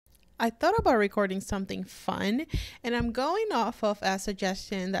I thought about recording something fun, and I'm going off of a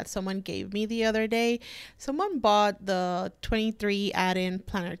suggestion that someone gave me the other day. Someone bought the 23 add-in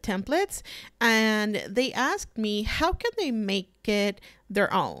planner templates, and they asked me how can they make it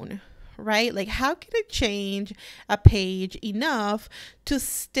their own, right? Like how can it change a page enough to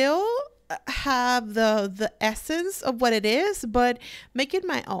still have the essence of what it is, but make it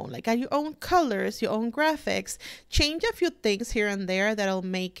my own, like add your own colors, your own graphics, change a few things here and there that'll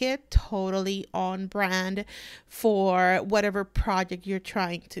make it totally on brand for whatever project you're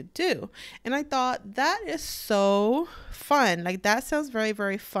trying to do. And I thought that is so fun. Like that sounds very,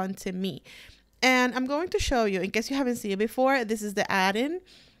 very fun to me. And I'm going to show you, in case you haven't seen it before, this is the add-in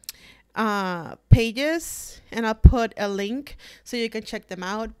pages, and I'll put a link so you can check them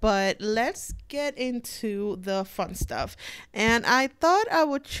out. But let's get into the fun stuff. And I thought I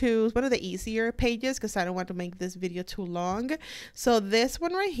would choose one of the easier pages because I don't want to make this video too long. So this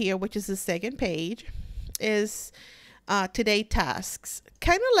one right here, which is the second page, is today tasks,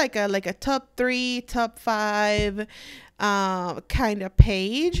 kind of like a top 3, top 5 kind of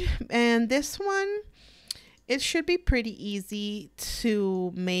page. And this one, it should be pretty easy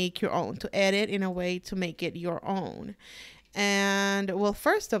to make your own, to edit in a way to make it your own. And well,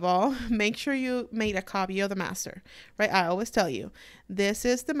 first of all, make sure you made a copy of the master, right? I always tell you, this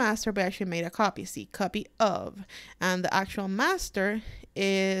is the master, but I actually made a copy. See, copy of, and the actual master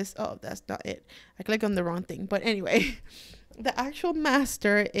is, oh, that's not it. I clicked on the wrong thing. But anyway, the actual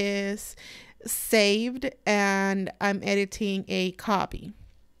master is saved and I'm editing a copy.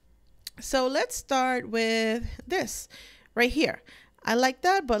 So let's start with this right here. I like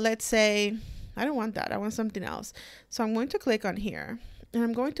that, but let's say I don't want that. I want something else. So I'm going to click on here and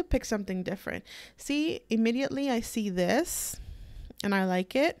I'm going to pick something different. See, immediately I see this and I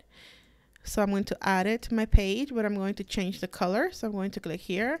like it. So I'm going to add it to my page, but I'm going to change the color. So I'm going to click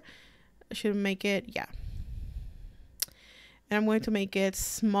here. I should make it, yeah. And I'm going to make it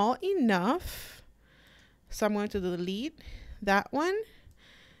small enough. So I'm going to delete that one.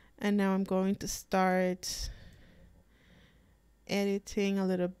 And now I'm going to start editing a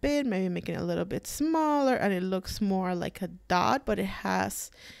little bit, maybe making it a little bit smaller, and it looks more like a dot, but it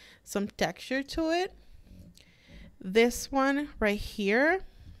has some texture to it. This one right here,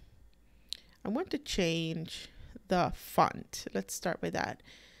 I want to change the font. Let's start with that.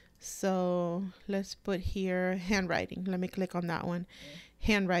 So let's put here handwriting. Let me click on that one.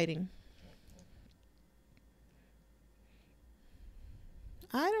 Handwriting.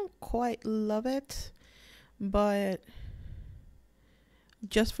 I don't quite love it, but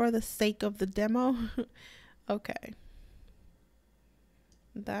just for the sake of the demo, okay.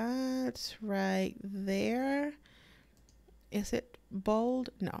 That's right there. Is it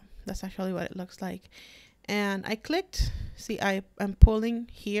bold? No, that's actually what it looks like. And I clicked, see, I'm pulling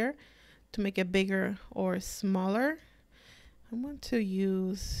here to make it bigger or smaller. I want to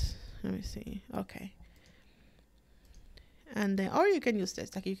use, let me see, okay. And then, or you can use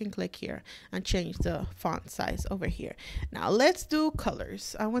this, like you can click here and change the font size over here. Now let's do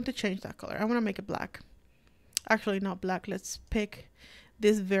colors. I want to change that color. I want to make it black. Actually, not black. Let's pick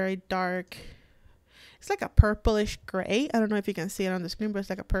this very dark. It's like a purplish gray. I don't know if you can see it on the screen, but it's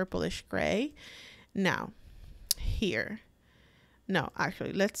like a purplish gray. Now, here. No,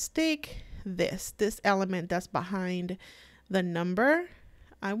 actually, let's take this element that's behind the number.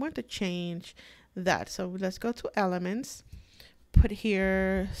 I want to change that. So let's go to elements. Put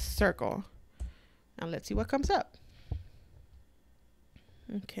here circle, and let's see what comes up.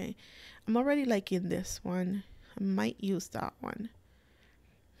 Okay, I'm already liking this one. I might use that one.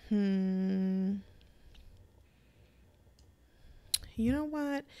 You know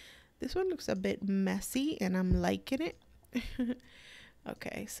what? This one looks a bit messy and I'm liking it.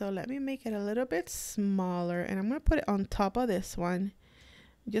 Okay, so let me make it a little bit smaller and I'm gonna put it on top of this one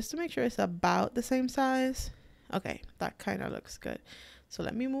just to make sure it's about the same size. Okay, that kind of looks good. So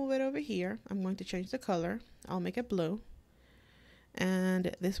let me move it over here. I'm going to change the color. I'll make it blue.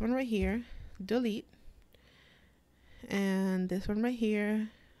 And this one right here, delete. And this one right here,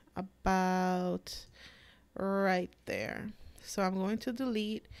 about right there. So I'm going to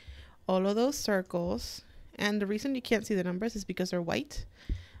delete all of those circles. And the reason you can't see the numbers is because they're white.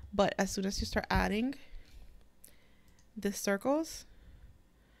 But as soon as you start adding the circles,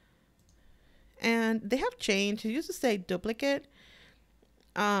 and they have changed. It used to say duplicate,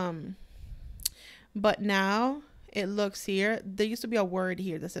 but now it looks here. There used to be a word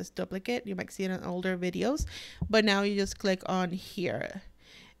here that says duplicate. You might see it in older videos, but now you just click on here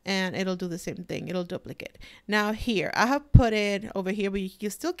and it'll do the same thing. It'll duplicate. Now here, I have put it over here, but you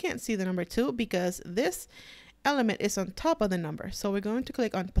still can't see the number 2 because this element is on top of the number. So we're going to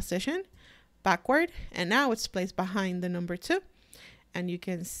click on position, backward, and now it's placed behind the number 2. And you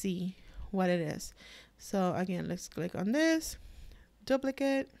can see what it is. So again, let's click on this,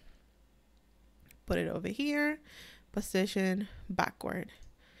 duplicate, put it over here, position, backward.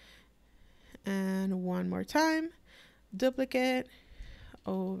 And one more time, duplicate,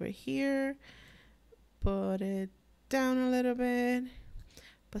 over here, put it down a little bit,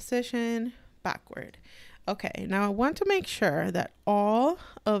 position, backward. Okay, now I want to make sure that all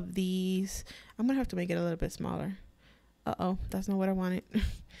of these, I'm gonna have to make it a little bit smaller. Uh-oh, that's not what I wanted.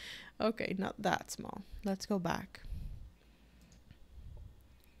 Okay, not that small. Let's go back.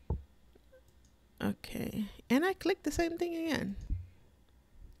 Okay, and I click the same thing again.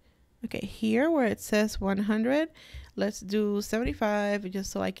 Okay, here where it says 100, let's do 75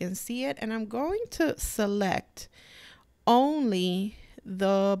 just so I can see it. And I'm going to select only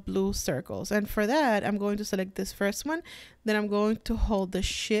the blue circles. And for that, I'm going to select this first one. Then I'm going to hold the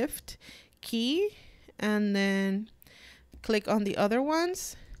Shift key and then click on the other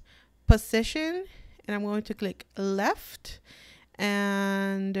ones, position, and I'm going to click left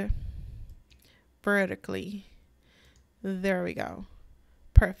and vertically. There we go.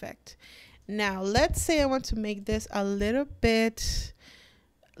 Perfect. Now let's say I want to make this a little bit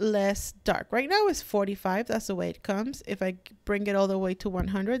less dark. Right now it's 45. That's the way it comes. If I bring it all the way to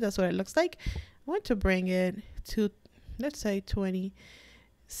 100, that's what it looks like. I want to bring it to, let's say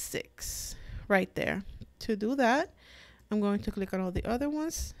 26 right there. To do that, I'm going to click on all the other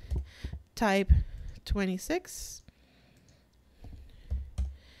ones, type 26,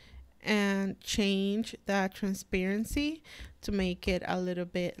 and change that transparency to make it a little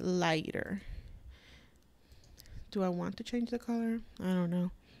bit lighter. Do I want to change the color? I don't know.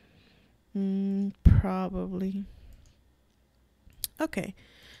 Probably. Okay.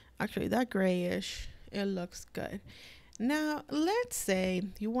 Actually, that grayish, it looks good. Now, let's say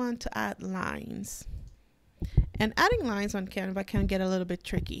you want to add lines. And adding lines on Canva can get a little bit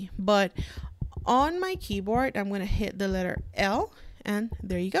tricky. But on my keyboard, I'm going to hit the letter L, and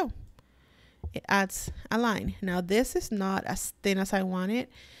there you go. It adds a line. Now this is not as thin as I want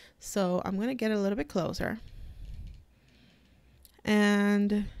it, so I'm going to get a little bit closer.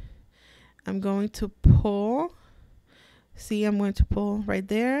 And I'm going to pull. See, I'm going to pull right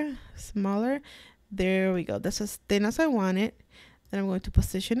there, smaller. There we go. That's as thin as I want it. Then I'm going to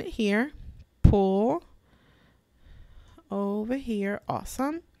position it here, pull over here.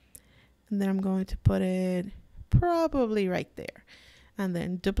 Awesome. And then I'm going to put it probably right there. And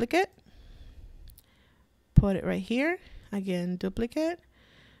then duplicate. Put it right here. Again, duplicate.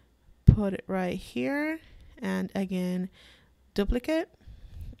 Put it right here. And again, duplicate.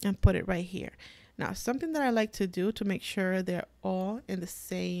 And put it right here. Now, something that I like to do to make sure they're all in the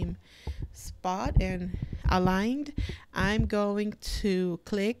same spot and aligned, I'm going to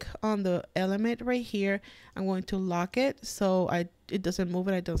click on the element right here. I'm going to lock it so it doesn't move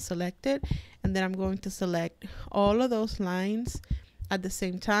and I don't select it. And then I'm going to select all of those lines at the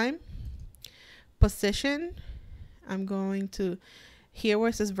same time. Position, I'm going to, here where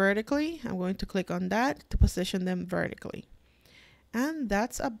it says vertically, I'm going to click on that to position them vertically. And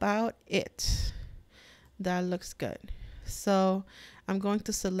that's about it. That looks good. So I'm going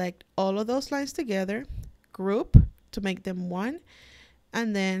to select all of those lines together, group to make them one,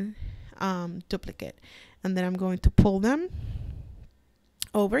 and then duplicate. And then I'm going to pull them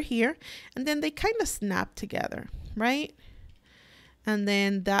over here, and then they kind of snap together, right? And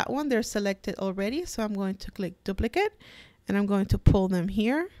then that one, they're selected already. So I'm going to click duplicate and I'm going to pull them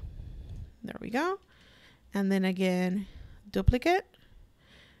here. There we go. And then again, duplicate.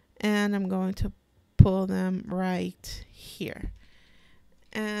 And I'm going to pull them right here.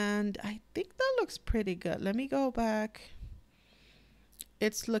 And I think that looks pretty good. Let me go back.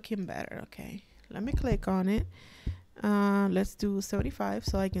 It's looking better. Okay. Let me click on it. Let's do 75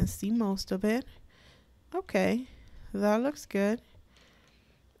 so I can see most of it. Okay. That looks good.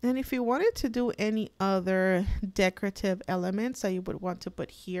 And if you wanted to do any other decorative elements that you would want to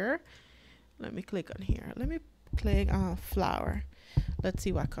put here, let me click on here. Let me click on flower. Let's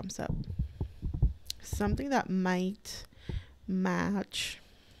see what comes up. Something that might match.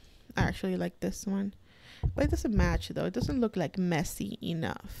 I actually like this one, but it doesn't match though. It doesn't look like messy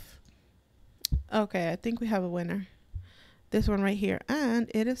enough. Okay, I think we have a winner. This one right here, and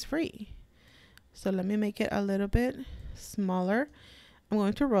it is free. So let me make it a little bit smaller. I'm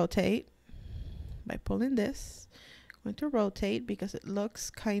going to rotate by pulling this. I'm going to rotate because it looks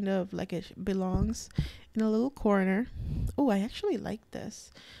kind of like it belongs in a little corner. Oh, I actually like this.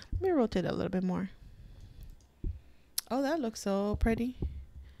 Let me rotate it a little bit more. Oh, that looks so pretty.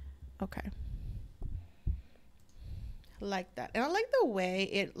 Okay. like that. And I like the way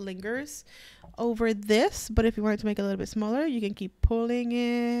it lingers over this, but if you wanted to make it a little bit smaller, you can keep pulling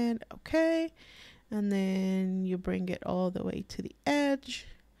it. Okay. And then you bring it all the way to the edge.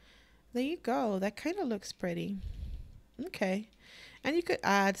 There you go. That kind of looks pretty. Okay. And you could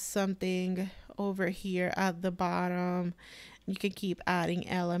add something over here at the bottom. You can keep adding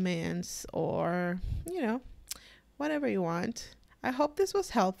elements or, you know, whatever you want. I hope this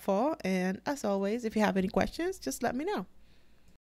was helpful. And as always, if you have any questions, just let me know.